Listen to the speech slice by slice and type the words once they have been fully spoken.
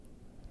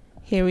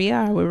Here we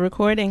are. We're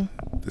recording.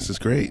 This is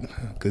great.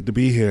 Good to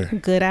be here.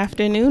 Good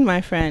afternoon,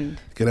 my friend.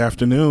 Good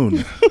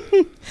afternoon.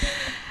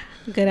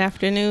 Good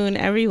afternoon,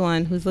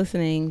 everyone who's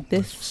listening.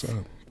 This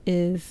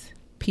is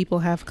People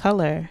Have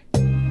Color.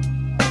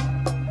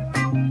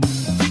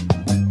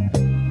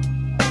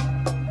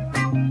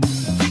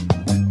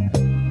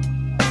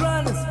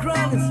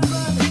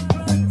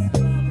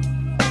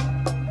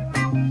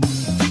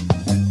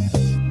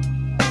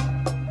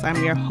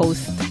 I'm your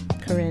host,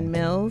 Corinne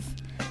Mills,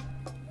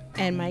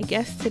 and my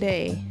guest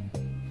today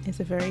is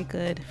a very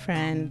good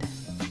friend,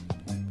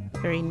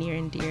 very near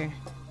and dear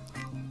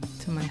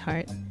to my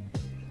heart.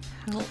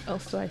 How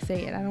else do I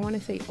say it? I don't want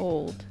to say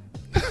old.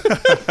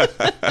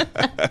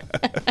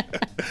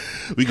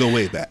 We go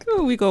way back.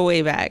 Ooh, we go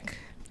way back.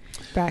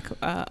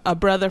 A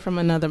brother from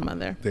another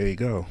mother. There you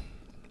go.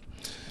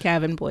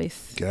 Gavin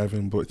Boyce.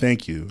 Gavin Boyce.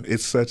 Thank you.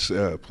 It's such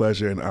a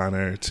pleasure and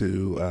honor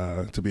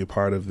to be a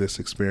part of this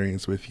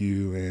experience with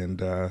you.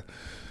 And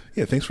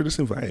thanks for just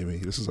inviting me.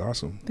 This is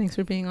awesome. Thanks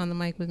for being on the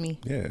mic with me.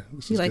 Yeah.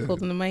 You like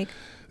holding the mic?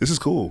 This is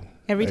cool.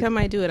 Every time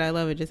I do it, I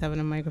love it, just having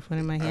a microphone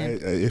in my hand.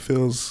 It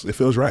feels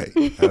right.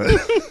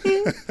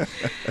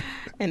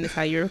 And it's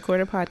how you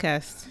record a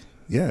podcast.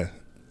 Yeah.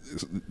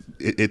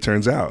 It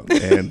turns out.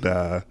 And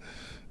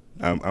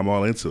I'm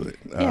all into it.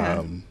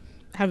 Yeah.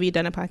 Have you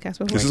done a podcast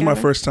before? This is my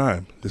first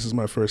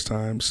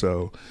time.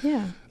 So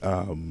yeah,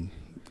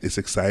 it's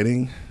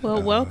exciting.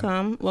 Well,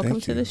 welcome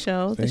to the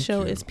show. The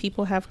show you. is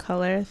People Have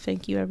Color.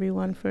 Thank you,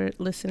 everyone, for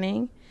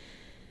listening.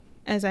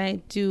 As I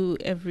do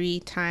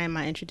every time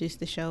I introduce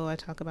the show, I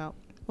talk about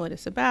what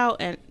it's about.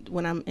 And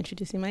when I'm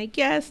introducing my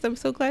guest, I'm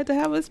so glad to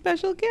have a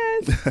special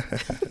guest.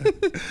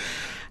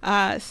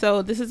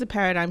 So this is a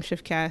paradigm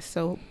shift cast.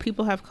 So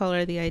people have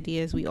color. The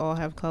idea is we all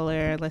have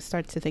color. Let's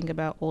start to think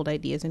about old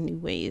ideas in new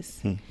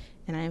ways.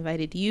 And I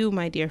invited you,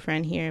 my dear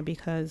friend, here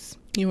because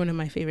you're one of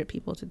my favorite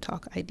people to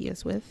talk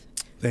ideas with.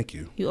 Thank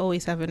you. You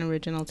always have an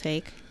original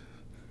take.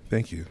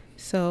 Thank you.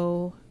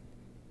 So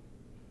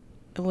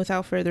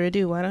without further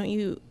ado, are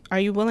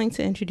you willing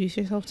to introduce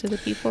yourself to the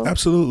people?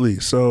 Absolutely.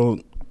 So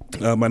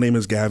my name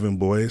is Gavin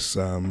Boyce.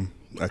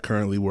 I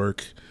currently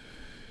work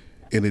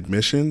in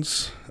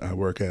admissions. I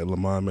work at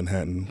Lamont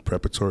Manhattan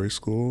Preparatory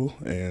School.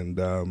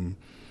 And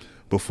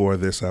before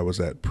this, I was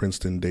at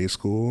Princeton Day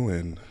School.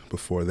 And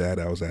before that,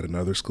 I was at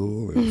another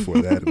school. And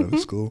before that, another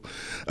school.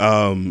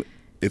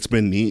 It's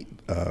been neat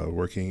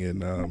working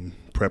in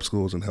prep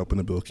schools and helping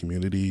to build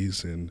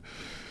communities, and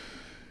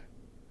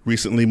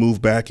recently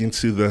moved back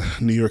into the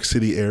New York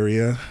City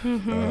area,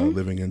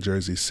 living in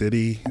Jersey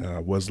City.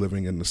 Was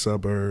living in the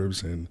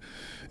suburbs, and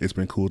it's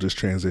been cool just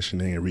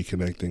transitioning and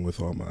reconnecting with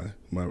all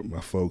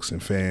my folks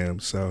and fam.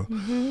 So,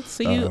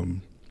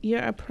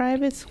 You're a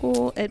private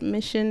school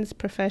admissions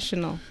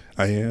professional.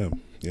 I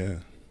am, yeah.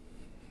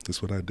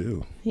 That's what I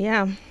do.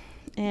 Yeah.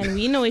 And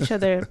we know each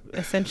other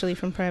essentially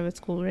from private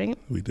school, right?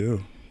 We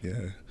do,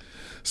 yeah.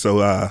 So,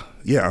 I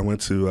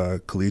went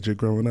to collegiate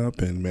growing up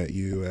and met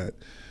you at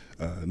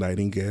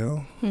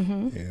Nightingale.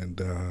 And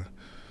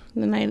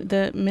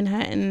the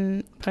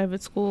Manhattan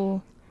private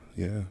school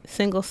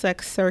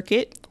single-sex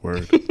circuit.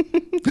 Word.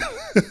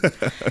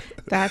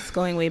 That's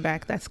going way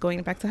back. That's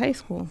going back to high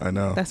school. I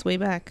know. That's way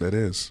back. That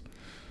is.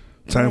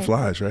 Time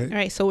flies, right? All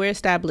right, so we're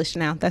established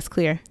now. That's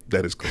clear.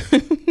 That is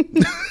clear.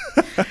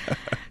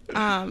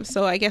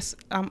 So I guess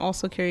I'm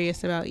also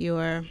curious about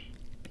your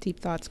Deep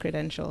Thoughts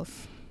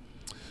credentials.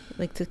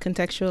 Like to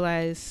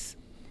contextualize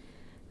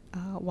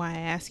why I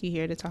ask you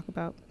here to talk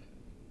about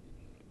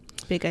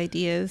big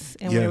ideas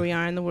and where we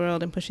are in the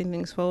world and pushing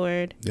things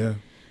forward. Yeah.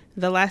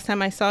 The last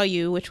time I saw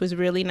you, which was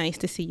really nice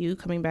to see you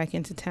coming back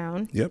into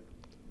town. Yep.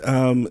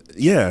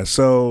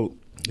 So,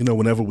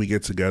 whenever we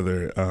get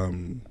together,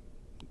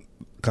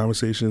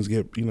 conversations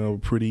get,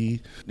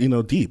 pretty,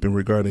 deep and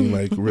regarding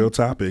like real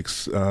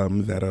topics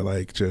that are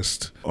like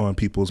just on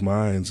people's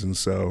minds. And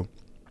so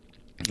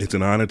it's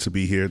an honor to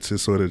be here to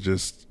sort of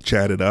just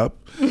chat it up.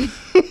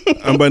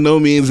 I'm by no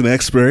means an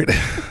expert.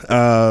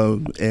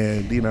 And,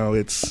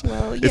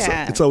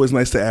 it's always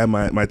nice to add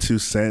my 2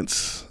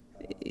 cents.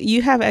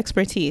 You have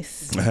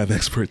expertise. I have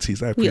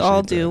expertise. I appreciate We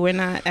all do. that. We're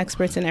not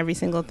experts in every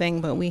single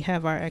thing, but we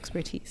have our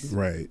expertise.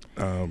 Right.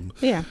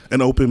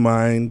 An open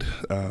mind,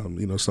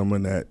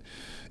 someone that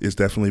is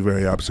definitely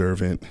very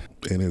observant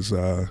and is,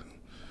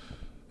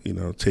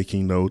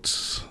 taking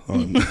notes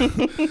on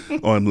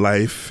on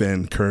life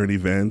and current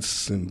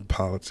events and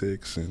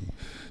politics and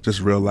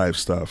just real life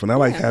stuff. And I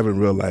like having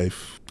real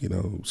life,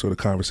 sort of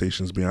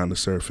conversations beyond the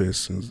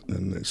surface.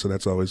 And so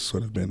that's always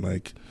sort of been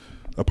like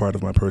a part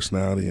of my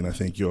personality, and I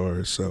think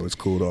yours. So it's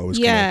cool to always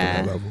connect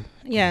at that level.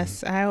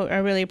 Yes, I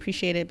really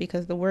appreciate it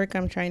because the work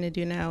I'm trying to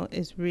do now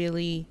is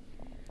really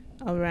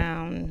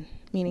around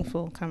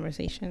meaningful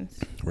conversations.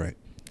 Right.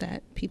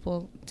 That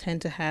people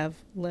tend to have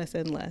less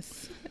and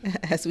less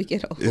as we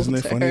get older. Isn't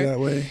it funny that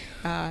way?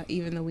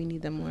 Even though we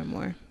need them more and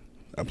more.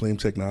 I blame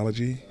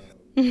technology.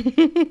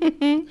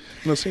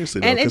 No,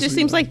 seriously. And it just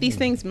seems like these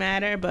things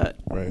matter, but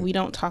right. we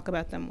don't talk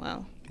about them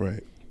well.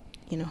 Right.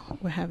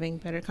 We're having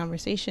better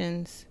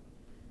conversations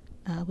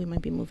we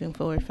might be moving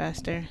forward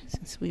faster,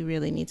 since we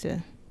really need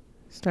to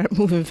start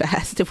moving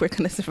fast if we're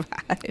going to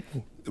survive.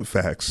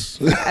 Facts.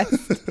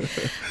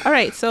 All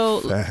right.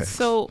 So Facts.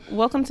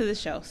 Welcome to the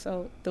show.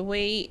 So the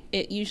way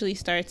it usually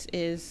starts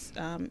is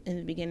in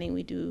the beginning,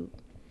 we do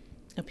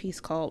a piece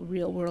called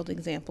Real World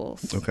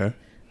Examples. Okay.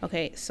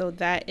 So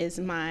that is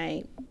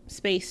my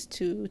space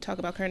to talk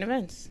about current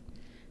events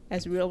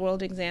as real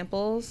world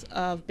examples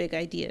of big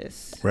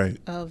ideas. Right.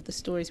 Of the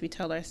stories we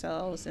tell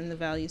ourselves and the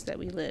values that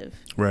we live.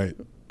 Right.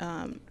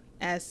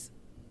 As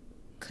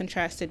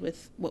contrasted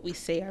with what we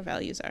say our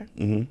values are.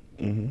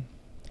 Mm-hmm. Mm-hmm.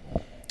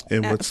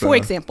 And what's for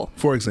example,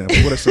 what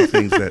are some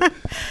things that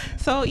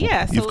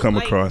you've come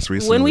across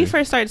recently? When we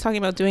first started talking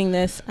about doing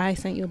this, I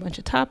sent you a bunch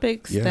of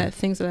topics,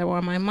 things that were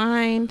on my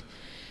mind,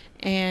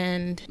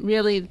 and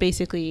really,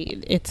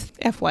 basically, it's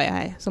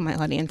FYI, so my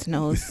audience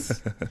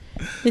knows.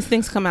 These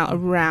things come out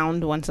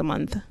around once a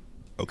month.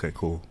 Okay,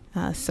 cool.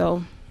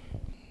 So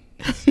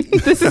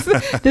this is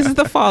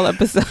the fall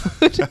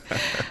episode.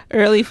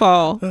 Early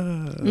fall,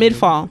 mid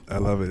fall. I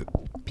love it.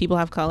 People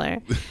have color.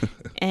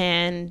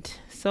 And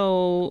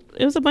so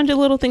it was a bunch of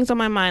little things on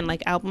my mind,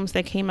 like albums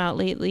that came out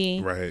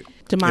lately. Right.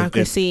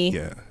 Democracy.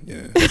 Yeah.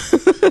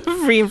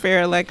 Free and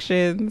fair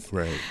elections.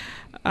 Right.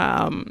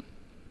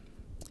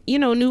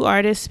 New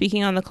artists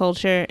speaking on the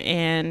culture.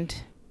 And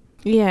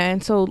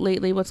so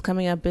lately what's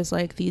coming up is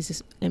like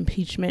these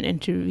impeachment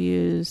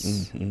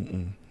interviews.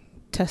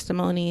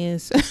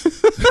 Testimonies.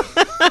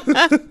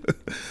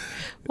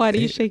 Why do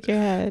you shake your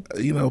head?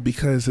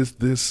 Because it's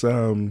this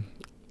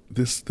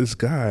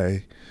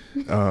guy,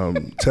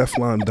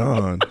 Teflon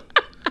Don,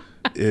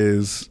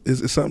 is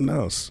something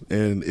else,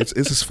 and it's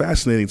just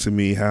fascinating to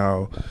me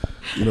how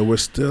we're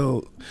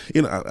still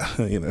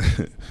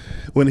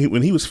when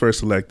he was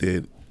first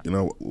elected,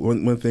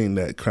 one thing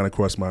that kind of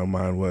crossed my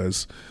mind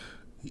was,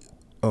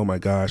 oh my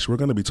gosh, we're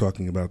going to be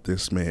talking about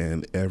this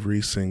man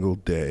every single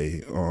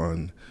day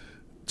on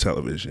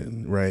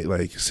television, right?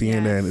 Like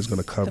CNN is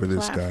going to cover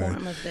this guy.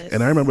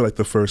 And I remember like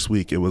the first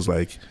week, it was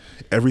like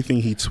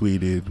everything he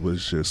tweeted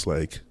was just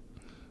like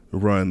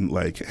run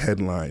like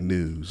headline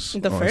news.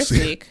 The first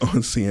week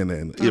on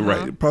CNN,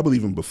 right? Probably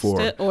even before.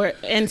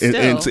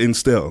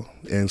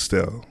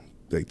 Still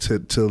like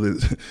till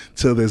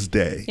this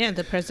day. Yeah,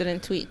 the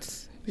president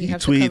tweets. You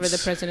have to cover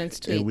the president's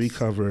tweets, and we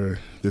cover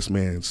this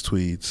man's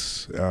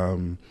tweets.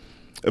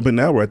 But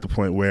now we're at the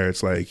point where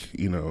it's like,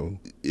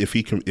 if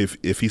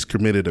he's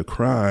committed a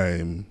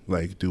crime,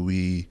 like, do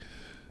we,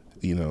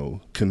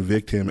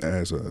 convict him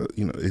as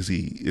is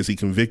he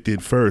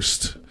convicted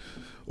first,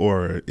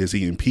 or is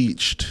he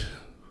impeached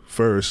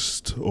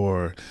first,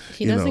 or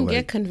he doesn't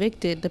get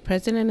convicted. The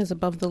president is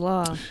above the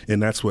law,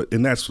 and that's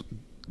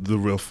the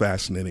real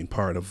fascinating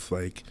part of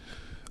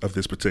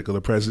this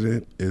particular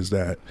president, is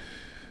that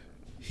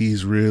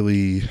he's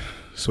really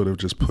sort of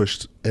just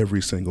pushed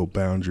every single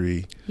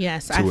boundary.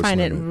 Yes, I find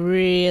it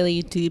really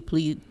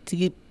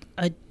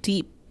a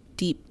deep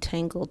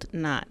tangled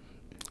knot.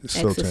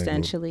 So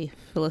existentially,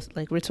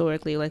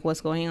 rhetorically, like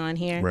what's going on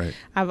here. Right.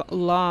 I've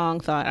long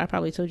thought, I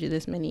probably told you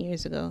this many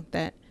years ago,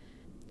 that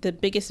the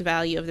biggest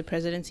value of the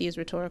presidency is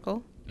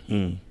rhetorical.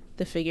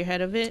 The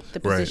figurehead of it, the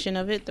position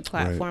of it, the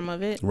platform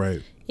of it.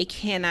 Right. It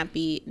cannot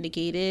be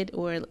negated,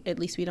 or at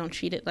least we don't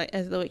treat it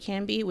as though it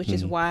can be, which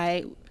is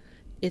why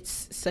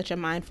it's such a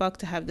mind fuck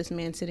to have this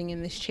man sitting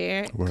in this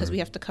chair, because we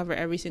have to cover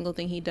every single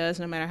thing he does,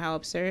 no matter how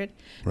absurd.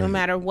 No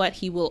matter what,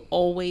 he will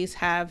always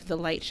have the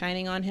light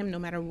shining on him, no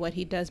matter what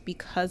he does,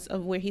 because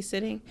of where he's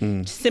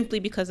sitting,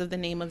 simply because of the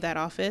name of that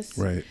office.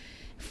 Right.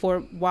 For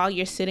while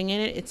you're sitting in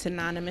it, it's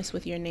synonymous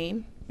with your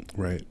name.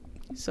 Right.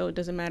 So it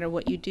doesn't matter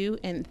what you do.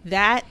 And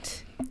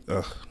that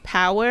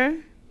power,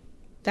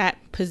 that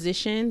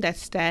position, that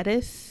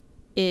status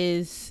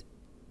is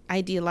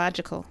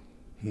ideological.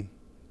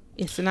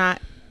 It's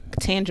not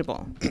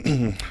tangible.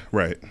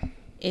 Right.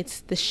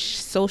 It's the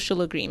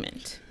social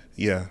agreement.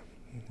 Yeah.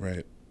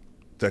 Right.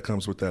 That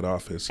comes with that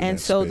office. And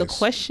so the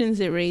questions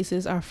it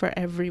raises are for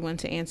everyone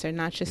to answer,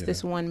 not just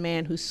this one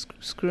man who's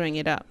screwing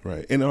it up.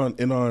 Right. And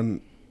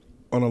on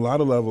a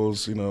lot of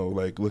levels,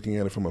 like looking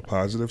at it from a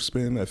positive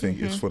spin, I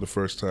think it's for the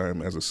first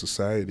time as a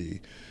society,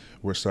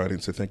 we're starting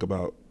to think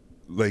about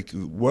like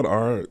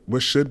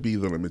what should be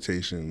the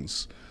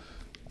limitations,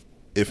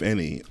 if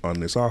any, on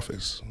this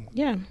office.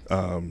 Yeah.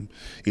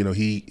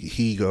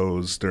 He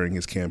goes during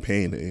his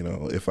campaign,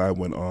 if I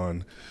went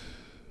on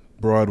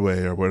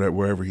Broadway or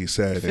wherever he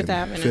said,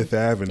 Fifth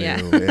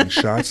Avenue and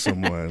shot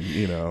someone,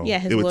 Yeah,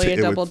 his lawyer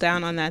doubled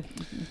down on that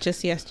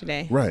just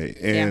yesterday. Right.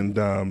 And,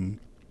 and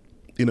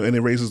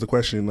it raises the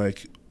question,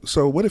 like,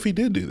 so what if he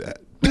did do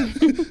that?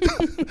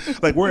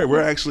 Like,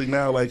 we're actually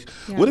now, like,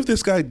 what if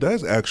this guy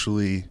does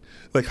actually,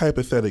 like,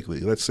 hypothetically,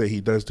 let's say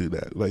he does do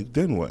that, like,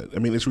 then what? I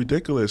mean, it's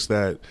ridiculous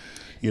that,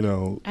 but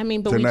we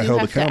do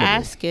have to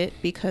ask it,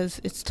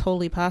 because it's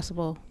totally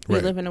possible. We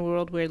live in a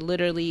world where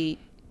literally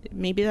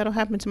maybe that'll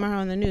happen tomorrow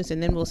on the news,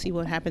 and then we'll see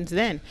what happens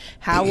then.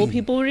 How will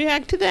people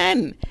react to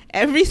then?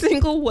 Every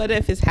single what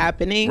if is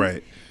happening.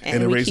 Right.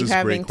 And it we raises keep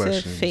having great to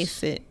questions.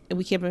 face it.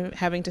 We keep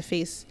having to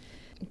face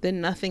the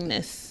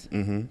nothingness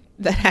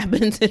that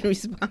happens in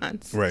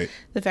response. Right.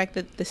 The fact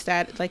that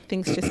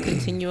things just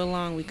continue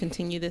along. We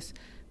continue this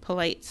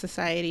polite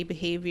society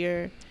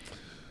behavior.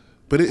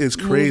 But it is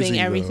crazy. Moving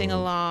everything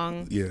though.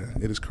 along. Yeah,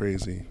 it is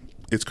crazy.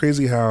 It's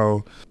crazy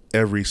how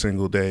every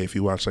single day, if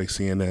you watch like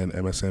CNN,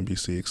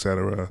 MSNBC,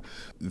 etc.,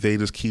 they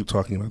just keep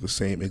talking about the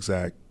same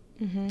exact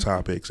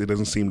topics. It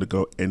doesn't seem to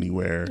go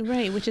anywhere.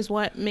 Right, which is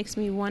what makes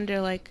me wonder,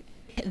 like,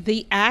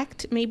 the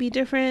act may be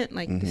different,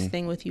 like this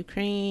thing with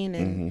Ukraine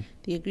and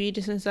the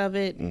egregiousness of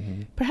it.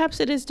 Perhaps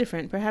it is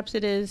different. Perhaps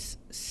it is,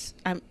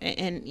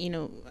 and you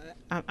know,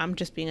 I'm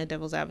just being a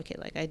devil's advocate.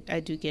 Like, I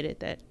do get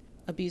it that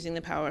abusing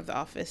the power of the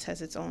office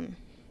has its own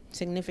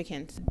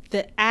significance.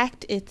 The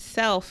act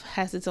itself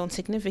has its own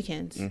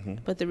significance,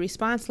 but the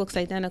response looks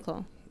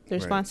identical. The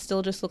response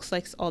still just looks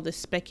like all this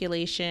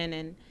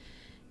speculation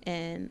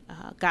and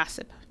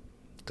gossip.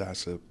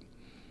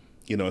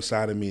 You know, a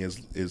side of me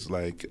is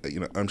like, you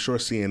know, I'm sure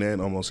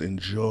CNN almost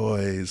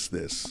enjoys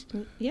this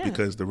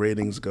because the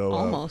ratings go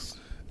up.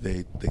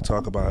 They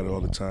talk about it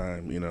all the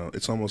time. You know,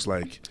 it's almost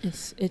like,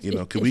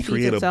 could we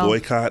create a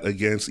boycott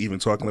against even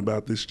talking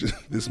about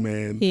this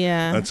man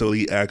until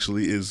he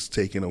actually is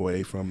taken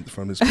away from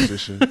his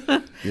position?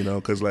 You know,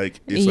 because like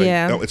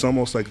it's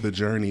almost like the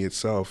journey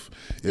itself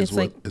is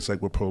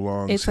what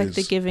prolongs. It's like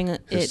the giving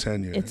his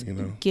tenure. It's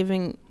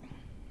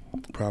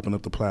propping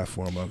up the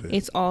platform of it.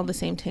 It's all the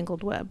same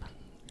tangled web.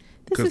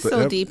 This is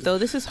so deep, though.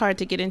 This is hard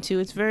to get into.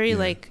 It's very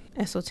like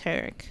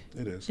esoteric.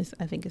 It is.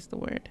 I think is the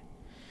word.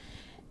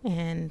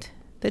 And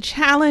the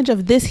challenge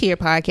of this here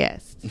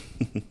podcast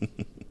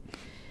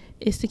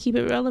is to keep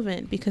it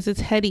relevant because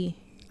it's heady.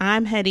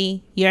 I'm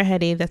heady. You're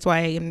heady. That's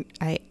why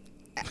I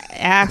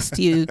asked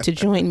you to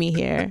join me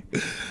here.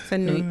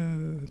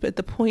 But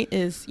the point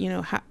is, you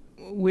know,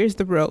 where's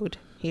the road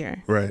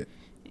here? Right.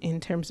 In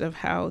terms of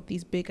how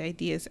these big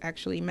ideas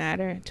actually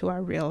matter to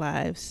our real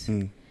lives.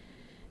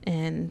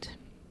 And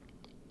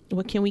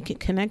what can we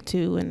connect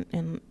to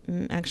and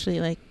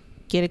actually like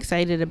get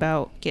excited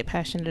about, get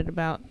passionate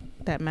about,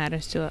 that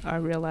matters to our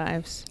real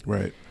lives,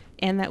 right?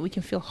 And that we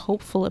can feel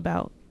hopeful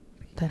about,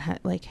 that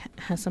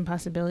has some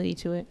possibility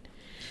to it.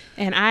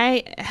 And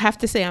I have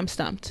to say I'm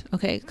stumped,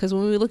 okay? Because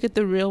when we look at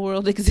the real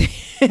world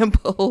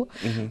example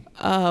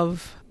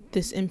of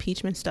this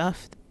impeachment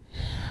stuff,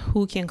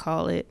 who can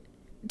call it?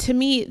 To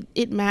me,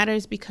 it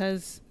matters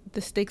because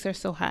the stakes are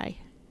so high.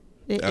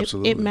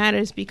 Absolutely, it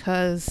matters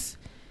because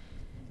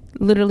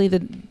literally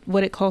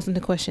what it calls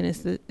into question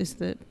is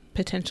the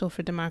potential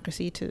for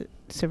democracy to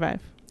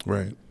survive.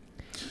 Right.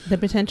 The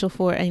potential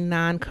for a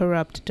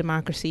non-corrupt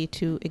democracy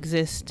to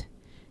exist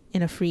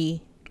in a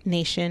free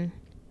nation.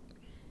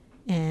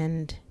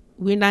 And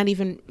we're not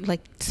even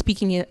like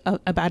speaking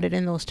about it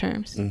in those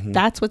terms.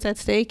 That's what's at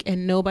stake,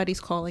 and nobody's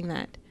calling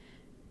that.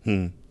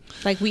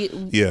 Like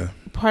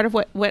part of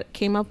what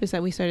came up is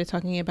that we started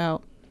talking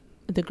about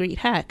The Great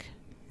Hack,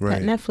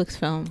 that Netflix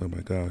film. Oh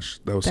my gosh,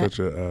 that was such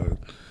a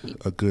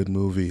good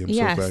movie. I'm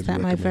so glad you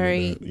that my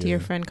very that.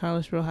 dear friend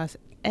Carlos Rojas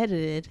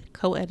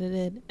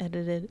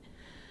co-edited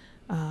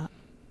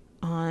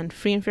on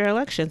Free and Fair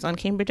Elections, on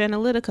Cambridge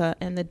Analytica,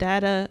 and the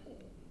data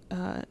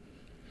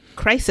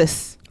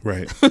crisis.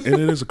 Right, and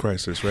it is a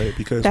crisis, right?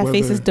 Because that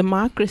faces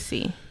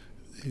democracy.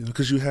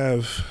 Because you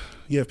have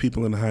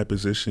people in high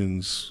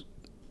positions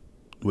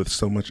with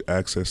so much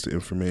access to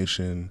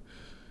information,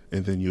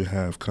 and then you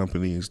have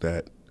companies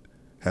that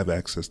have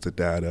access to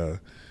data,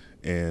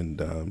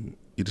 and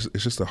it's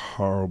just a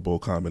horrible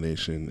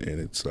combination, and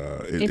it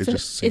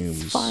just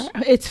seems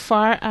it's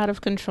far out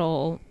of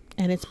control,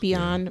 and it's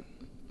beyond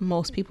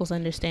most people's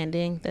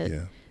understanding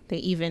that they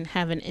even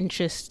have an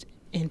interest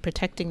in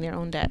protecting their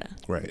own data.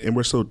 Right, and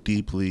we're so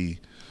deeply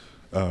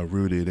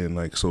rooted in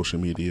like social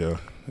media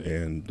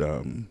and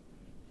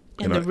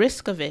the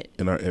risk of it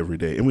in our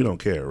everyday, and we don't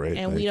care, right?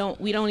 And like,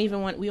 we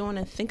want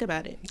to think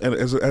about it. And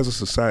as a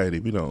society,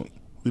 we don't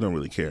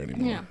really care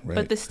anymore. Yeah, right?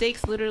 But the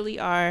stakes literally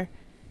are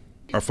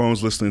our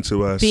phones listening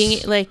to us,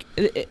 being like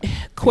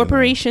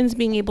corporations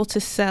being able to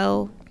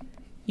sell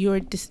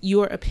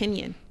your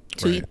opinion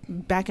to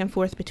back and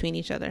forth between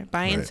each other,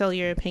 buy and sell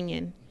your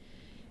opinion,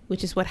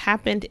 which is what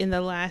happened in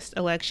the last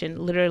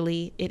election.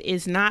 Literally, it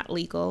is not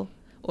legal,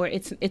 or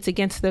it's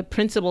against the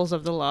principles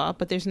of the law,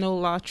 but there's no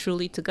law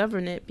truly to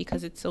govern it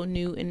because it's so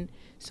new and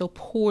so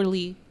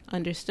poorly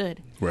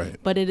understood. Right.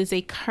 But it is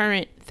a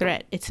current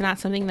threat. It's not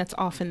something that's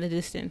off in the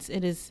distance.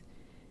 It is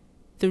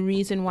the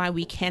reason why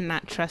we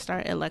cannot trust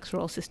our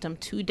electoral system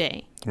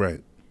today.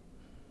 Right.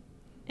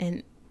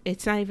 And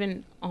it's not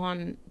even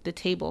on the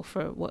table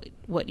for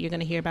what you're going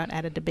to hear about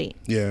at a debate.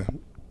 Yeah.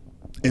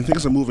 And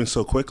things are moving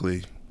so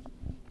quickly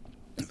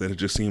that it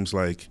just seems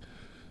like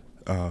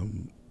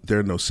there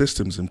are no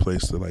systems in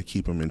place to like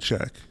keep them in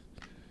check.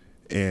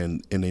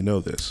 And they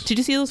know this. Did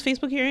you see those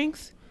Facebook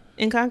hearings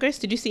in Congress?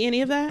 Did you see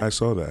any of that? I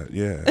saw that.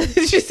 Yeah.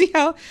 Did you see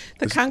how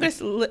the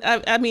Congress?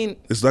 I mean,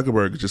 it's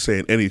Zuckerberg just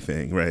saying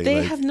anything, right?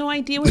 They have no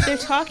idea what they're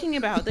talking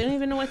about. They don't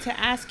even know what to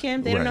ask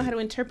him. They don't know how to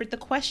interpret the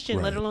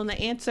question, let alone the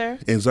answer.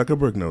 And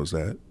Zuckerberg knows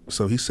that,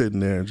 so he's sitting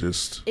there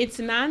just. It's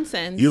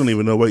nonsense. You don't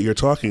even know what you're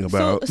talking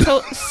about.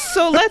 So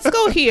let's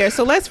go here.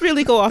 So let's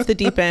really go off the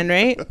deep end,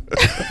 right?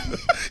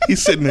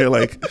 He's sitting there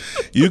like,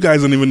 you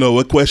guys don't even know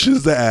what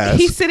questions to ask.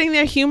 He's sitting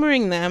there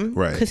humoring them,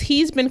 right? Because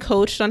he's been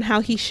coached on how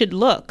he should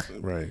look,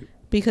 right?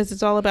 Because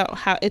it's all about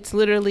how it's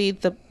literally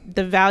the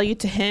value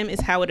to him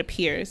is how it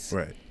appears,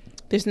 right?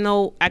 There's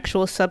no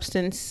actual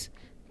substance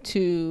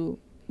to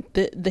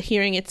the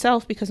hearing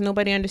itself because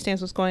nobody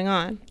understands what's going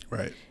on,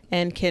 right?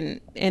 And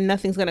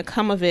nothing's going to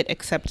come of it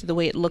except the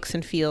way it looks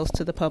and feels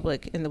to the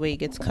public and the way it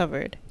gets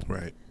covered,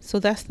 right? So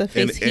that's the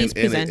face he's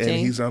presenting. And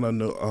he's on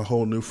a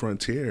whole new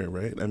frontier,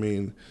 right? I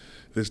mean,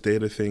 this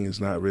data thing is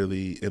not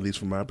really, at least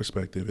from my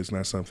perspective, it's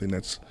not something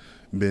that's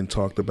been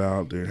talked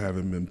about. There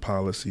haven't been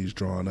policies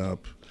drawn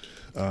up.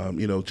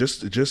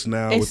 Just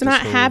now. It's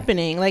not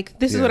happening. Like,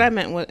 this is what I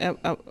meant with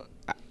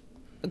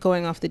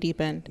going off the deep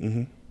end.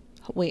 Mm-hmm.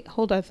 Wait,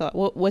 hold on.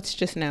 What's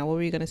just now? What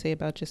were you going to say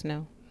about just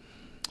now?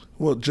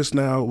 Well, just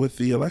now with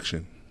the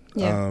election.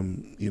 Yeah.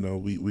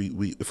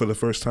 We for the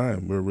first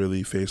time, we're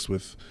really faced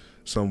with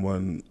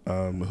someone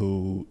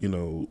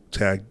who,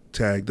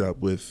 tagged up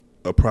with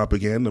a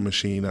propaganda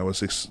machine that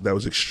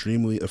was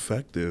extremely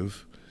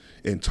effective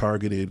in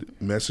targeted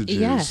messages.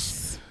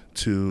 Yes.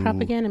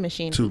 Propaganda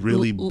machine to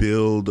really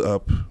build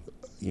up,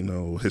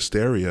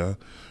 hysteria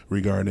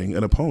regarding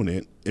an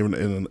opponent in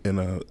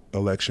an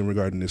election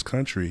regarding this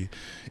country,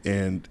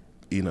 and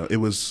it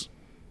was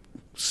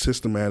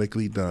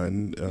systematically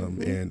done,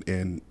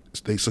 and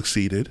they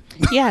succeeded.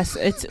 Yes,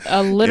 it's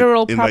a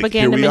literal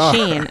propaganda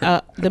machine.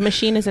 The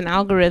machine is an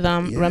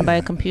algorithm run by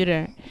a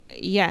computer.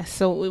 Yes,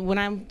 so when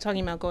I'm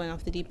talking about going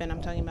off the deep end,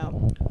 I'm talking about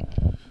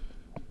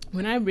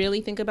when I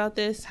really think about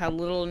this, how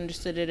little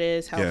understood it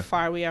is, how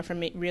far we are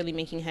from really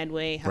making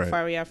headway, how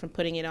far we are from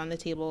putting it on the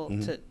table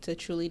to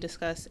truly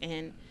discuss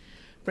and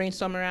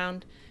brainstorm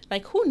around.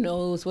 Like, who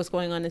knows what's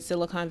going on in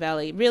Silicon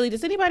Valley? Really,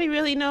 does anybody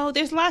really know?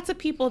 There's lots of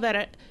people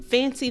that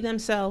fancy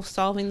themselves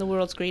solving the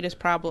world's greatest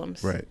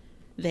problems. Right.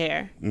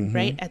 There,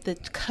 right? At the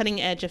cutting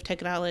edge of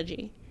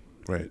technology.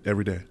 Right,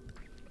 every day.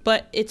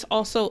 But it's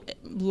also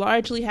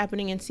largely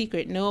happening in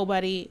secret.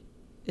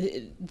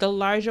 The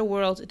larger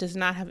world does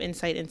not have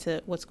insight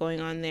into what's going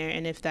on there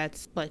and if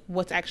that's like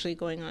what's actually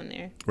going on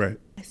there. Right.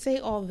 I say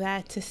all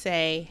that to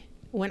say,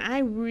 when I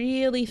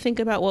really think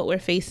about what we're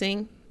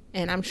facing,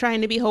 and I'm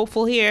trying to be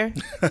hopeful here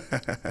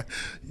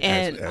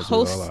and as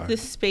host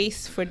this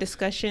space for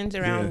discussions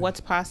around what's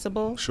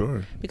possible.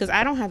 Sure. Because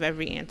I don't have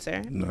every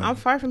answer. No. I'm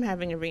far from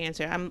having every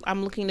answer.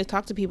 I'm looking to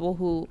talk to people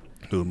who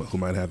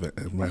might have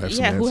some answers.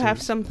 Who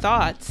have some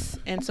thoughts.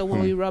 And so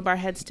when we rub our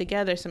heads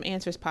together, some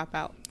answers pop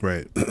out.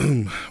 Right.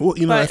 Well,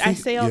 I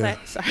say all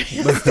that. Sorry,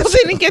 I still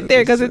didn't get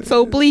there because it's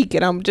so bleak,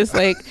 and I'm just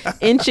like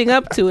inching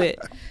up to it.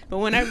 But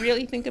when I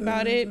really think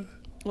about it,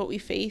 what we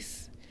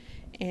face,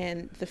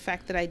 and the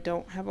fact that I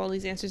don't have all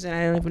these answers and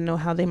I don't even know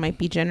how they might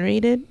be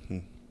generated,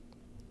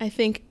 I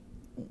think,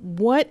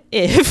 what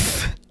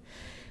if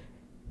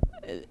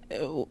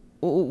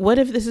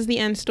this is the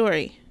end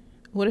story?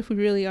 What if we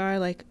really are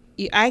like,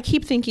 I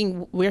keep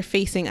thinking we're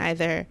facing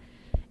either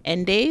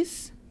end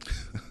days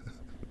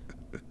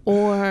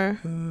or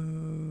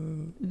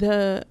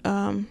the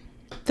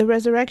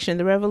resurrection,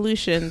 the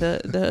revolution,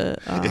 the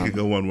it could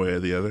go one way or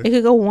the other. It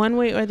could go one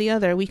way or the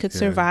other. We could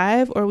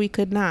survive or we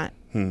could not.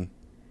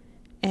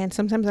 And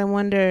sometimes I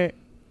wonder,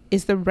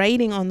 is the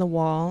writing on the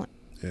wall?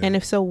 Yeah. And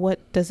if so, what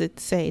does it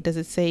say? Does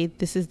it say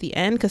this is the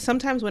end? Because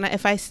sometimes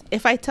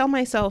if I tell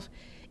myself,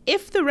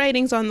 if the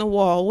writing's on the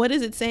wall, what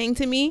is it saying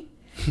to me?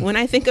 When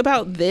I think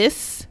about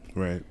this,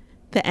 right,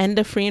 the end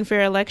of free and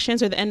fair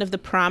elections, or the end of the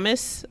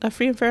promise of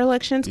free and fair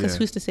elections, because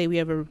who's to say we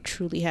ever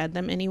truly had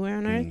them anywhere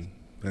on Earth?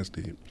 That's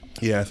deep.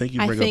 Yeah, I think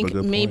you bring up a good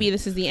point. Maybe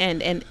this is the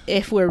end. And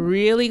if we're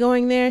really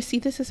going there, see,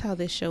 this is how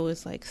this show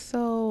is like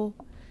so...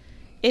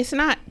 It's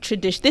not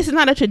tradition. This is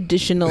not a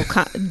traditional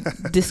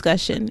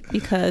discussion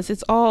because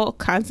it's all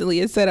constantly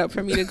a setup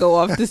for me to go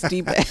off this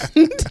deep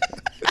end.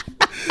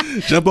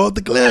 Jump off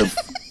the cliff.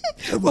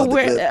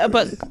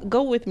 But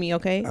go with me,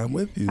 okay? I'm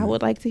with you. I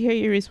would like to hear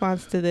your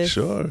response to this.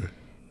 Sure.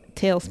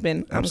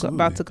 Tailspin. I'm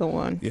about to go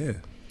on. Yeah.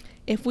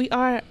 If we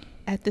are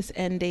at this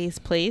end days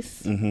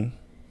place,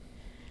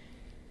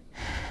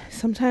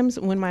 sometimes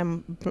when my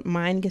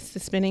mind gets to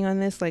spinning on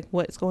this, like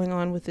what's going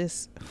on with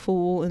this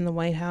fool in the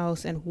White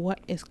House and what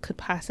could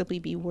possibly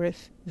be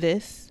worth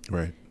this.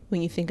 Right.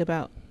 When you think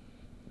about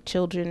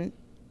children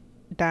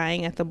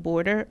dying at the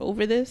border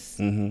over this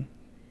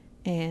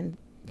and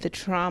the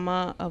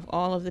trauma of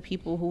all of the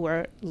people who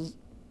are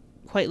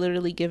quite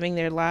literally giving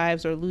their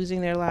lives or losing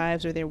their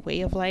lives or their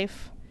way of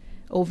life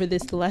over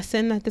this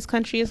lesson that this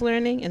country is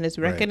learning and this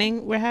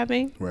reckoning we're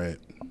having. Right.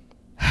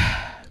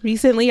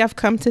 Recently, I've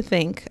come to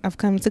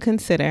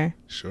consider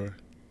sure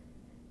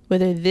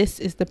whether this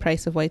is the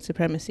price of white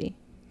supremacy.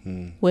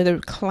 whether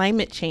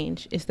climate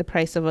change is the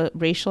price of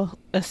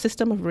a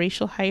system of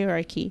racial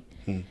hierarchy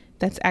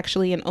that's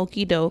actually an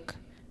okie doke,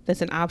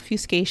 that's an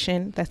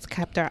obfuscation, that's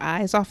kept our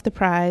eyes off the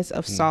prize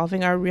of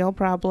solving our real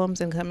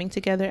problems and coming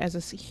together as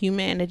a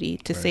humanity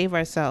to save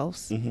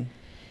ourselves.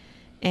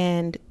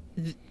 And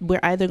we're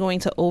either going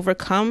to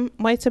overcome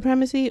white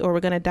supremacy or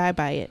we're going to die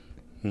by it.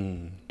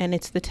 And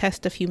it's the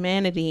test of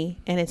humanity,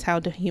 and it's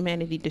how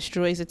humanity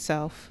destroys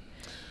itself,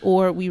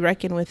 or we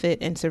reckon with it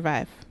and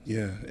survive.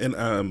 Yeah. And,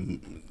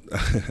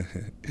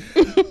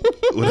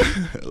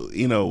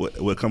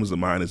 what comes to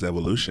mind is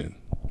evolution.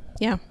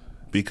 Yeah.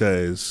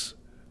 Because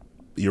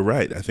you're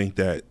right. I think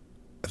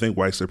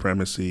white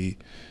supremacy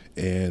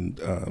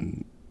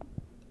and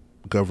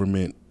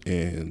government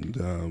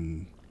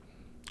and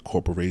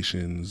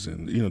corporations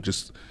and,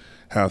 just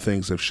how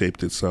things have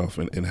shaped itself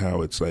and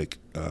how it's like,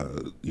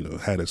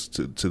 had us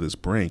to this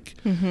brink.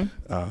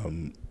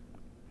 The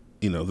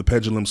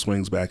pendulum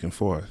swings back and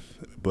forth.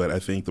 But I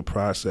think the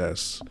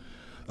process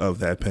of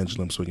that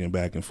pendulum swinging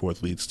back and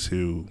forth leads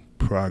to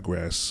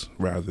progress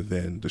rather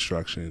than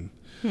destruction.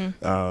 When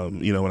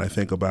I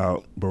think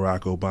about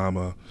Barack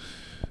Obama,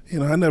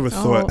 I never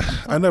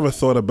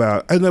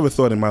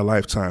thought in my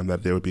lifetime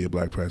that there would be a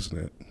black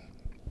president.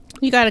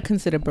 You got to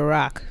consider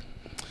Barack.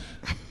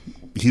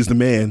 He's the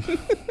man.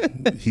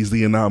 He's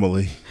the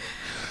anomaly.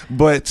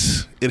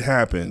 But it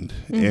happened.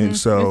 And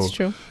so, it's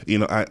true.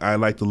 I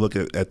like to look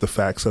at the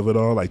facts of it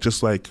all. Like,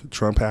 just like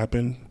Trump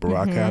happened,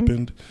 Barack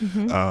happened.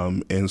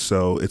 And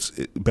so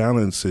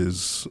balance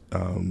is,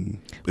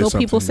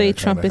 people say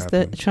Trump is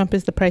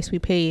the price we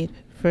paid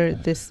for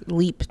this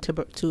leap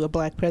to a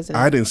black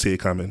president. I didn't see it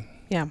coming.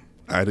 Yeah.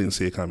 I didn't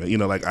see it coming.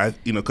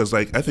 Because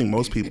I think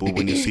most people,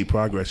 when you see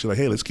progress, you're like,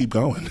 hey, let's keep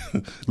going.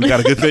 We got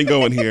a good thing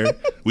going here.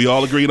 We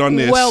all agreed on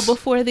this. Well,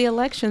 before the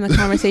election, the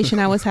conversation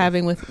I was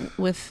having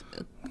with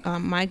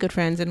my good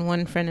friends, and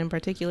one friend in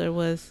particular,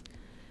 was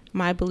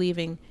my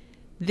believing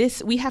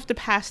this: we have to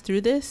pass through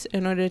this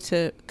in order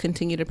to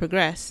continue to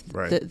progress.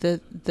 Right.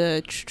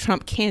 The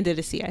Trump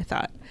candidacy, I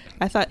thought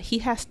he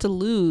has to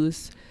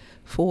lose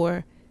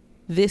for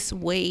this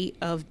way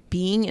of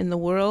being in the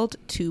world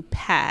to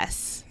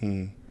pass.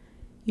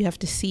 You have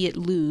to see it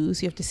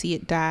lose. You have to see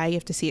it die. You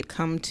have to see it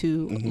come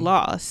to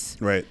loss.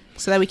 Right.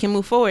 So that we can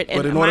move forward.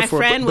 And I'm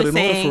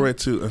sorry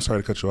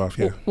to cut you off.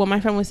 Yeah. Well, my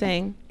friend was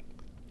saying,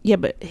 yeah,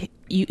 but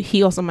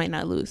he also might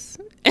not lose.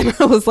 And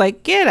I was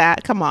like, get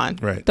out. Come on.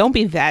 Right. Don't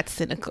be that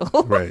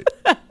cynical. Right.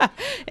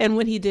 And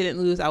when he didn't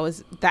lose,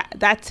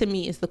 that to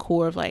me is the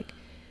core of like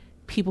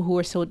people who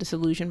are so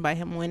disillusioned by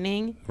him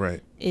winning. Right.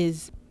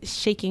 Is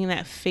shaking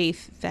that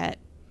faith that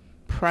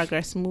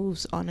progress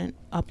moves on an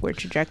upward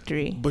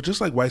trajectory. But just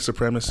like white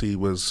supremacy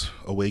was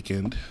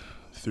awakened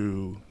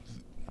through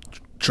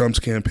Trump's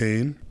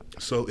campaign,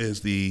 so is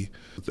the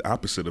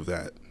opposite of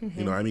that.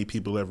 I meet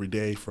people every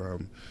day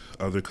from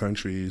other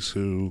countries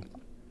who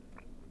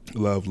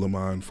love Le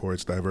Mans for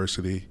its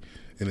diversity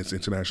and its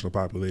international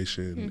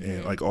population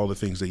and like all the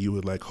things that you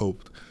would like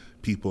hope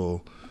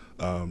people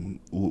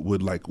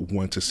would like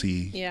want to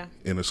see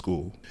in a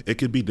school. It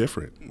could be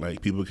different.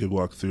 Like people could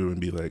walk through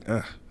and be like,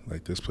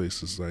 like this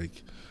place is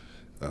like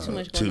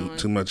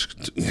too much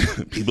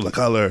people of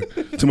color,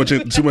 too much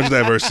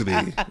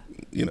diversity.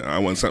 I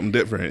want something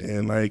different,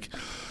 and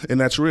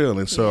that's real.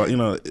 And so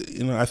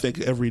I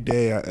think every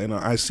day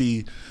I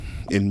see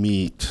and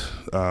meet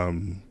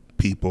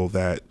people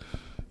that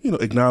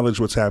acknowledge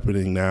what's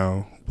happening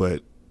now,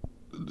 but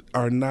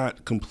are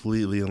not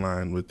completely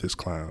aligned with this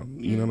clown.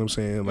 You know what I'm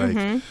saying?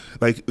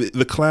 Like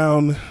the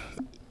clown,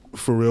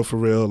 for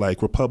real,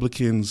 like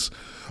Republicans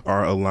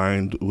are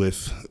aligned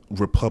with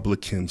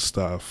Republican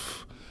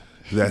stuff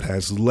that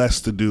has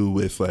less to do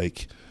with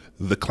like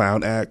the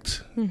Clown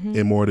Act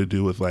and more to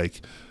do with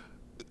like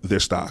their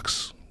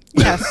stocks.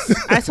 Yes,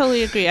 I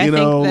totally agree. I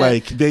think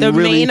like they the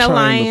really main trying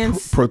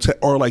alliance to protect,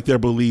 or like their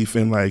belief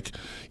in like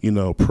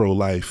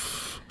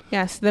pro-life.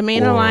 Yes, the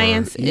main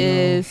alliance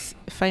is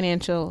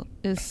financial.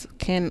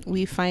 Can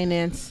we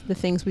finance the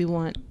things we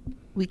want?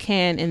 We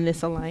can in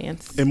this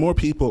alliance. And more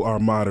people are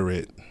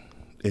moderate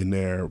in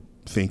their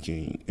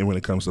thinking and when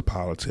it comes to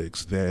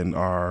politics than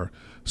are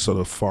sort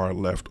of far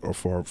left or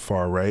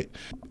far right.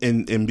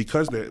 And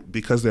because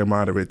they're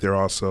moderate, they're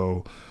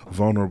also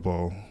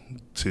vulnerable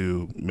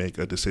to make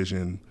a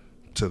decision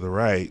to the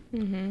right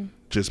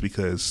just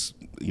because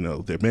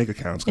their bank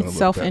account's going to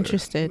look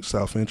better.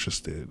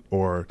 Self-interested,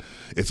 or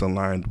it's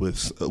aligned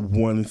with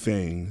one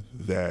thing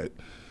that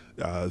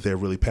they're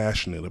really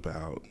passionate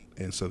about,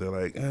 and so they're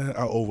like,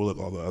 I'll overlook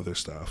all the other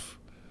stuff.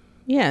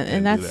 Yeah,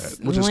 and that's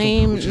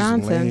lame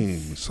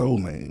nonsense. It's so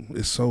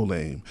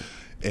lame,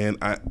 and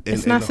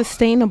it's not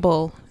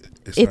sustainable.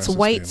 It's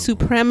white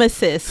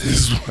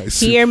supremacists.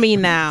 Hear me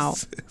now.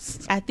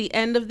 At the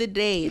end of the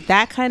day,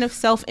 that kind of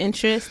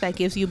self-interest that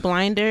gives you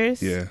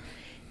blinders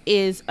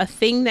is a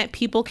thing that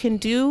people can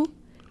do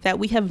that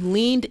we have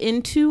leaned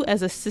into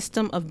as a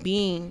system of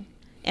being.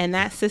 And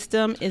that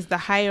system is the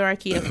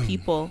hierarchy of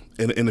people.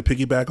 And to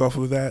piggyback off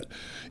of that,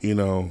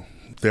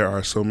 there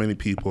are so many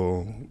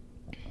people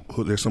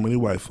there's so many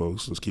white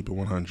folks, let's keep it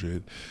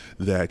 100,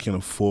 that can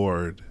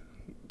afford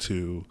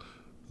to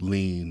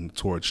lean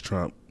towards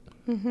Trump,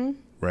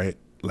 right?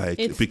 Like,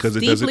 It's because it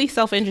deeply doesn't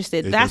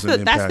self-interested. it That's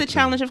doesn't the impact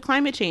challenge them. of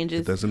climate change.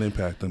 It Is doesn't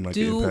impact them like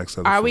it impacts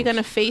other are we folks.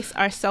 going to face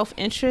our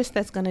self-interest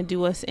that's going to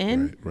do us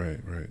in, Right.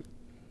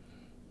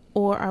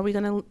 or are we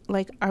going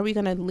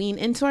to lean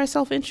into our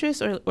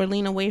self-interest or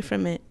lean away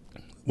from it?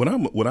 What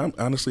I'm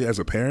honestly, as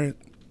a parent,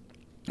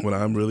 what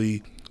I'm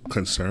really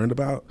concerned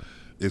about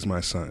is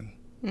my son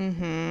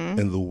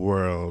and the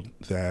world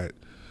that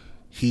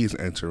he's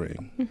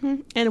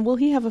entering. And will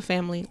he have a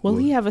family? Will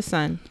he have a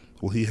son?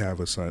 Will he have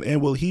a son? And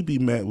will he be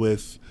met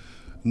with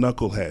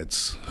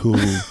knuckleheads who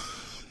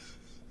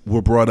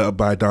were brought up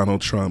by Donald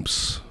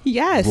Trump's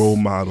Yes. role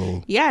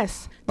model?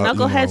 Yes.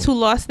 Knuckleheads who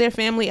lost their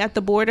family at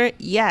the border?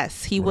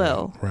 Yes, he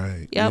will.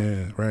 Right. Yep.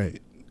 Yeah,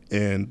 right.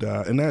 And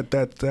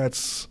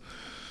that's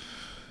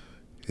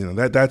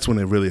that's when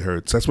it really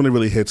hurts. That's when it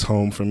really hits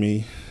home for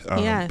me.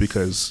 Yes.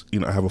 Because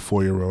I have a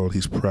 4-year-old.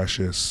 He's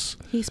precious.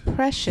 He's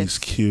precious. He's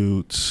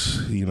cute.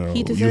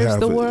 He deserves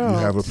the world. You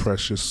have a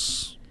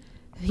precious.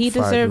 He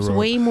deserves 5-year-old.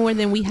 way more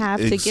than we have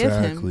to give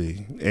him.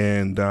 Exactly.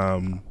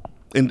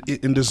 And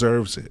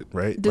deserves it,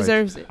 right?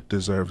 Deserves it.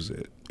 Deserves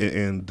it.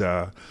 And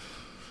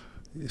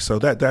so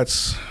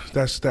that's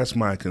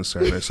my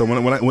concern. So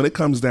when it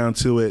comes down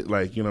to it,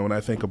 when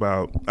I think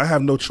about, I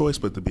have no choice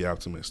but to be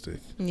optimistic.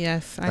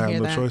 Yes, I have hear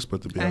no that. choice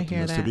but to be I hear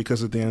optimistic, that.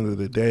 because at the end of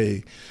the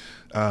day,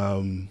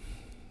 we're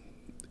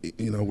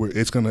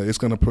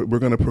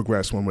gonna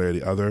progress one way or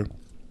the other.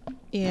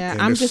 Yeah,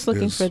 And I'm just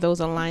looking for those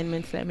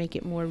alignments that make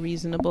it more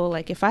reasonable.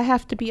 Like, if I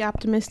have to be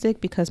optimistic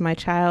because my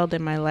child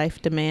and my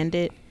life demand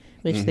it,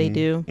 which they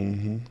do,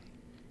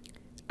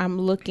 I'm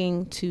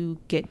looking to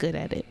get good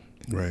at it.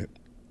 Right.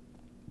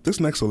 This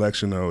next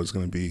election, though, is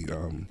going to be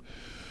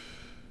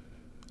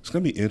it's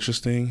going to be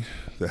interesting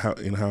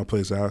how it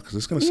plays out, because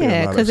it's going to say a lot.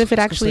 Yeah, because if it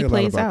actually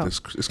plays out, it's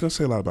going to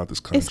say a lot about this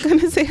country. It's going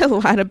to say a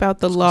lot about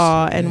the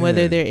law and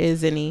whether there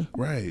is any.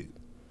 Right.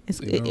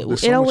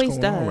 It always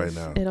does. Right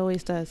now. It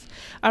always does.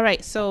 All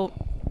right, so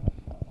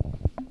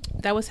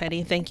that was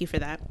heady. Thank you for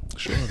that.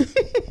 Sure.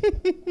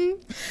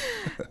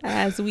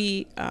 As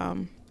we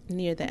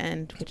near the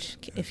end, which,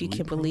 if you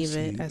can believe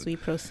it, as we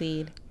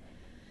proceed,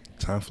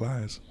 time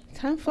flies.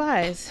 Time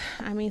flies.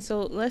 I mean,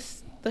 so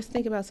let's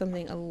think about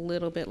something a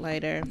little bit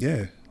lighter.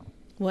 Yeah.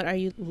 What are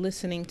you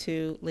listening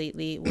to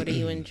lately? What are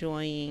you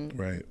enjoying?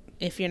 Right.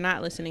 If you're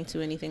not listening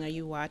to anything, are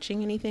you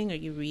watching anything? Are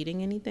you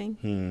reading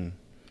anything?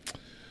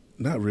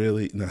 Not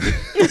really. No.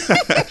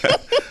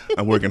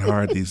 I'm working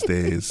hard these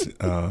days.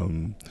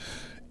 What's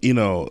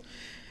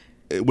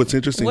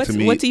interesting to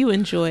me. What do you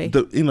enjoy?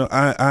 There's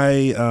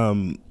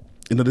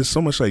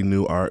so much like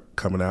new art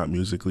coming out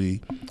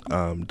musically.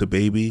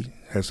 DaBaby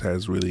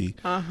has really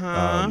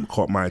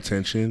caught my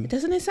attention.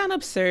 Doesn't it sound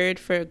absurd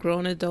for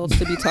grown adults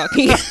to be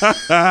talking?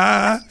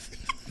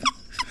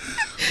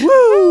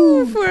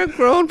 Woo! For a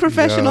grown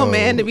professional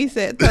man to be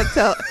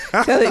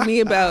telling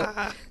me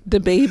about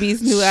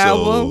DaBaby's new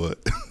album.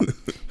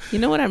 You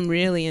know what I'm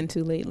really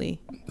into lately?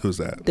 Who's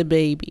that?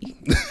 DaBaby.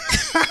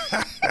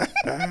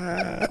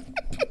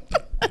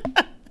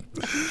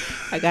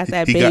 I got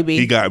that baby.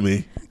 He got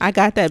me. I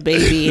got that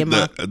baby in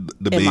my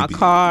my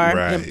car,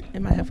 right.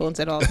 in my headphones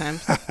at all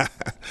times.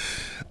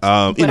 But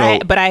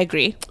I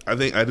agree. I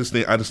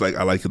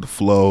like the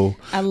flow.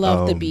 I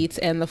love the beats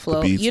and the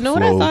flow. You know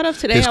what I thought of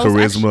today? His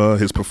charisma,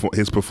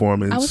 his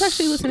performance. I was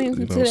actually listening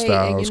to today,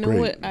 style, and you know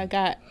what I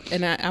got?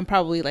 And I'm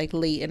probably like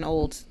late and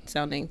old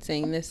sounding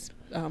saying this,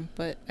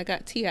 but I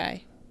got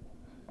T.I.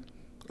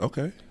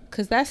 Okay.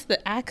 Because that's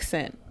the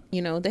accent.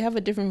 They have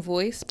a different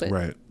voice,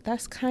 but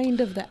that's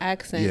kind of the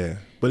accent. Yeah,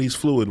 but he's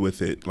fluid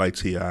with it, like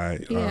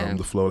T.I. Yeah.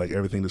 The flow, like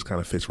everything just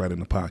kind of fits right in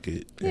the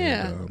pocket.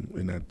 Yeah.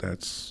 And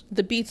that's...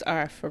 The beats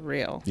are for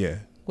real. Yeah.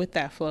 With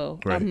that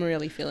flow. Right. I'm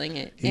really feeling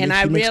it. He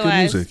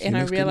realized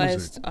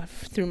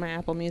through my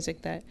Apple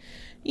Music that,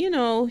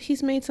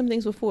 he's made some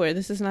things before.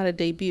 This is not a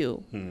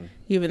debut,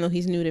 even though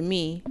he's new to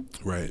me.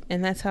 Right.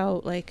 And that's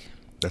how,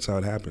 that's how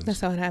it happens.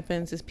 That's how it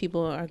happens, is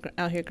people are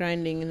out here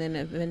grinding, and then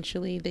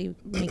eventually they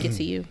make it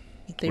to you.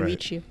 They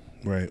reach you.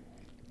 Right.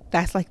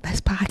 That's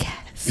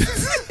podcast.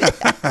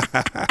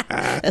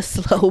 A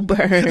slow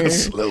burn. A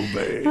slow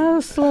burn. Oh,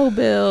 slow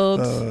build.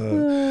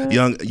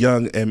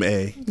 Young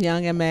M.A.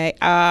 Young M.A.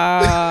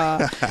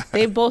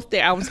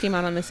 Their albums came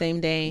out on the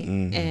same day,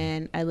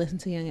 and I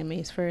listened to Young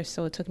M.A.'s first,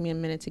 so it took me a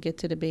minute to get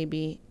to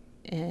DaBaby,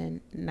 and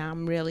now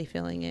I'm really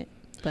feeling it.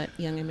 But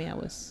Young M.A.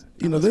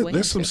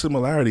 there's some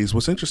similarities.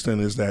 What's interesting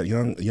is that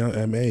Young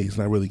M.A. is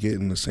not really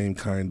getting the same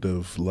kind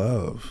of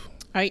love.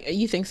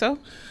 You think so?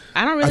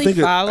 I don't really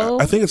follow.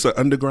 I think it's an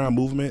underground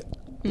movement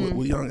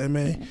with Young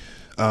M.A.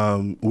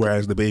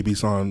 Whereas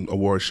DaBaby's on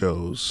award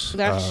shows.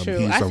 That's true.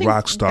 He's a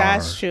rock star.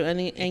 That's true.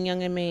 And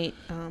Young M.A.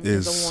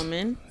 is a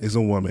woman. Is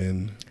a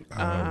woman.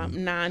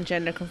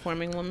 Non-gender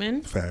conforming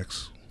woman.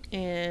 Facts.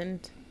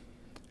 And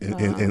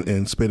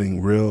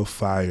spitting real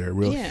fire,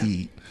 real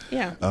heat.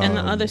 Yeah. And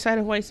the other side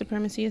of white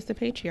supremacy is the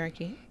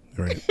patriarchy.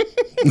 Right.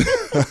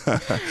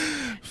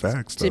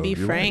 facts. To though. be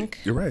You're frank.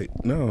 right. You're right.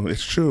 No,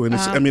 it's true, and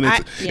it's.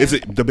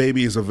 The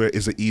baby is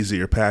an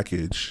easier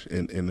package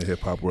in the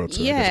hip hop world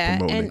to I guess,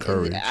 promote and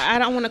encourage. I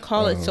don't want to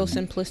call it so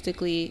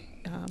simplistically.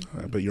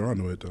 But you're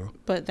onto it though.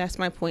 But that's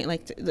my point.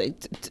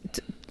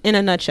 In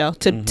a nutshell,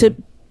 to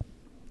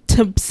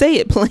say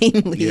it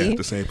plainly. Yeah,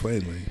 to say it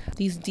plainly.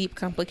 These deep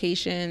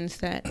complications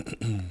that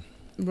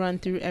run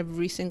through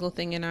every single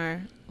thing in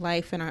our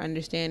life and our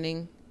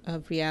understanding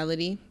of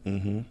reality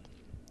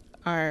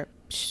are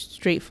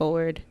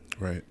straightforward,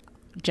 right?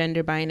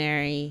 Gender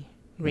binary,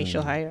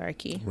 racial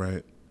hierarchy,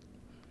 right?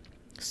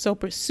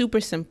 Super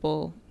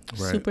simple,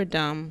 right. Super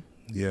dumb,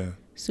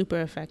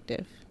 super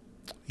effective.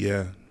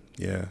 Yeah.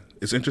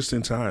 It's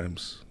interesting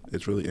times.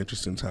 It's really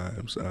interesting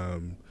times.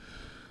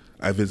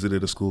 I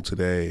visited a school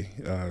today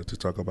to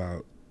talk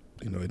about,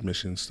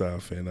 admission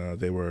stuff, and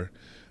they were.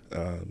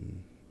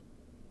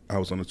 I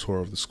was on a tour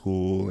of the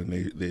school,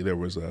 and there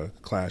was a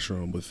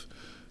classroom with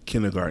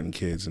kindergarten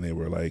kids, and they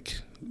were like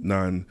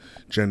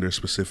non-gender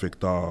specific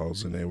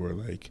dolls, and they were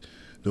like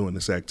doing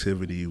this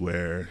activity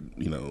where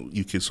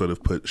you could sort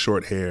of put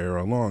short hair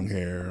or long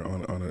hair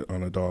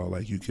on a doll.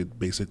 Like you could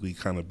basically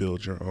kind of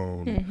build your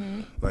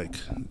own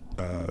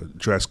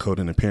dress code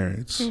and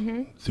appearance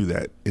through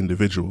that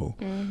individual.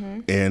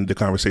 And the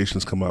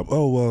conversations come up,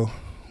 oh well,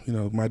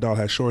 my doll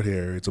has short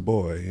hair, it's a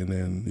boy, and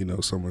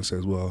then someone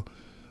says, well,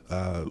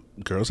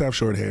 girls have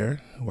short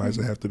hair, why does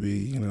it have to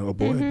be a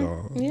boy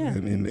doll?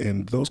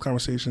 And those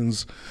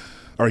conversations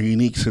are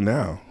unique to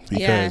now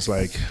because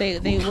they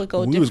would go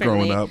we differently. was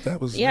growing up, that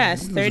was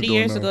 30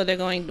 years ago they're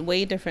going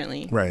way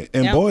differently, right?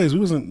 And boys, we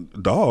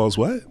wasn't dolls.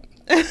 What?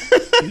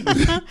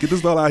 Get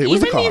this doll out here.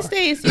 Where's the car? Even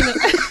these days,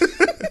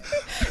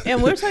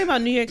 and we're talking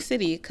about New York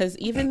City, because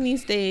even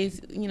these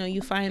days,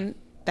 you find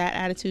that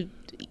attitude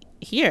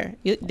here.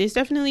 There's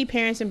definitely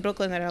parents in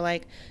Brooklyn that are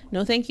like,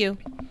 no thank you,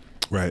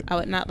 right? I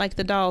would not like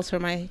the dolls for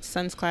my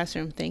son's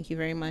classroom, thank you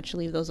very much,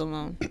 leave those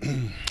alone.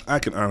 I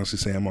can honestly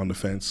say I'm on the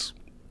fence.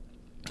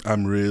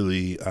 I'm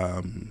really,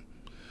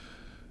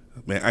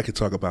 man, I could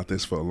talk about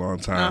this for a long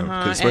time.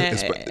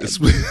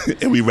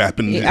 And we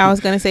wrapping up. I was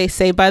going to say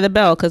Saved by the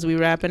Bell, because we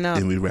wrapping up.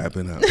 And we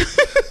wrapping up.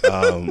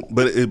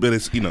 But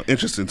it's,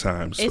 interesting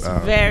times. It's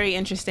very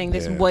interesting.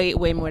 There's way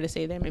more to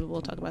say there. Maybe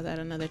we'll talk about that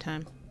another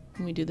time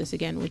when we do this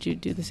again. Would you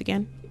do this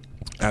again?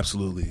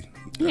 Absolutely.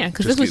 Yeah,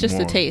 because this was just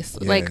a taste.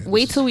 Yeah,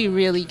 wait till we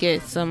really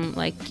get some,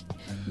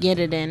 get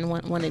it in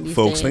one of these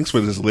folks, days. Thanks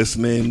for just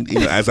listening.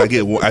 As I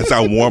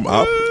warm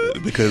up,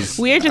 because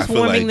we're just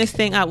warming this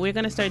thing up. We're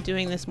gonna start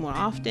doing this more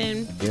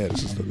often. Yeah,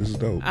 this is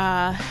dope.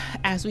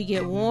 As we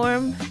get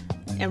warm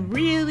and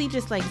really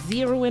just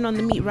zero in on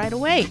the meat right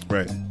away.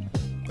 Right.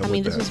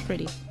 This was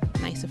pretty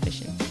nice,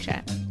 efficient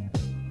chat.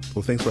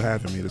 Well, thanks for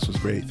having me. This was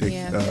great. Thank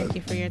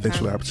you for your time. Thanks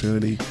for the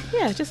opportunity.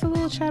 Yeah, just a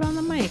little chat on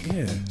the mic.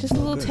 Yeah. Just a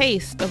little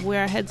taste of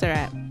where our heads are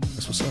at.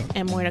 That's what's up.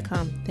 And more to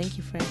come. Thank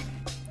you for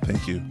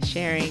Thank you.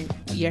 sharing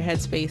your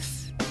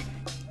headspace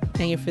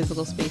and your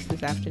physical space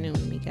this afternoon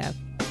with me, Gab.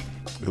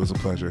 It was a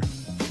pleasure.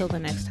 Till the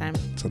next time.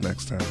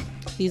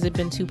 These have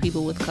been two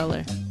people with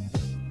color.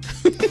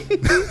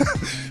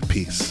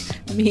 Peace.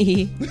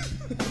 Me,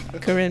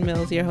 Corinne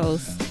Mills, your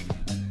host,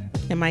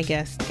 and my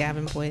guest,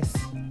 Gavin Boyce.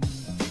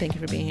 Thank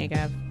you for being here,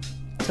 Gab.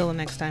 Till the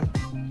next time.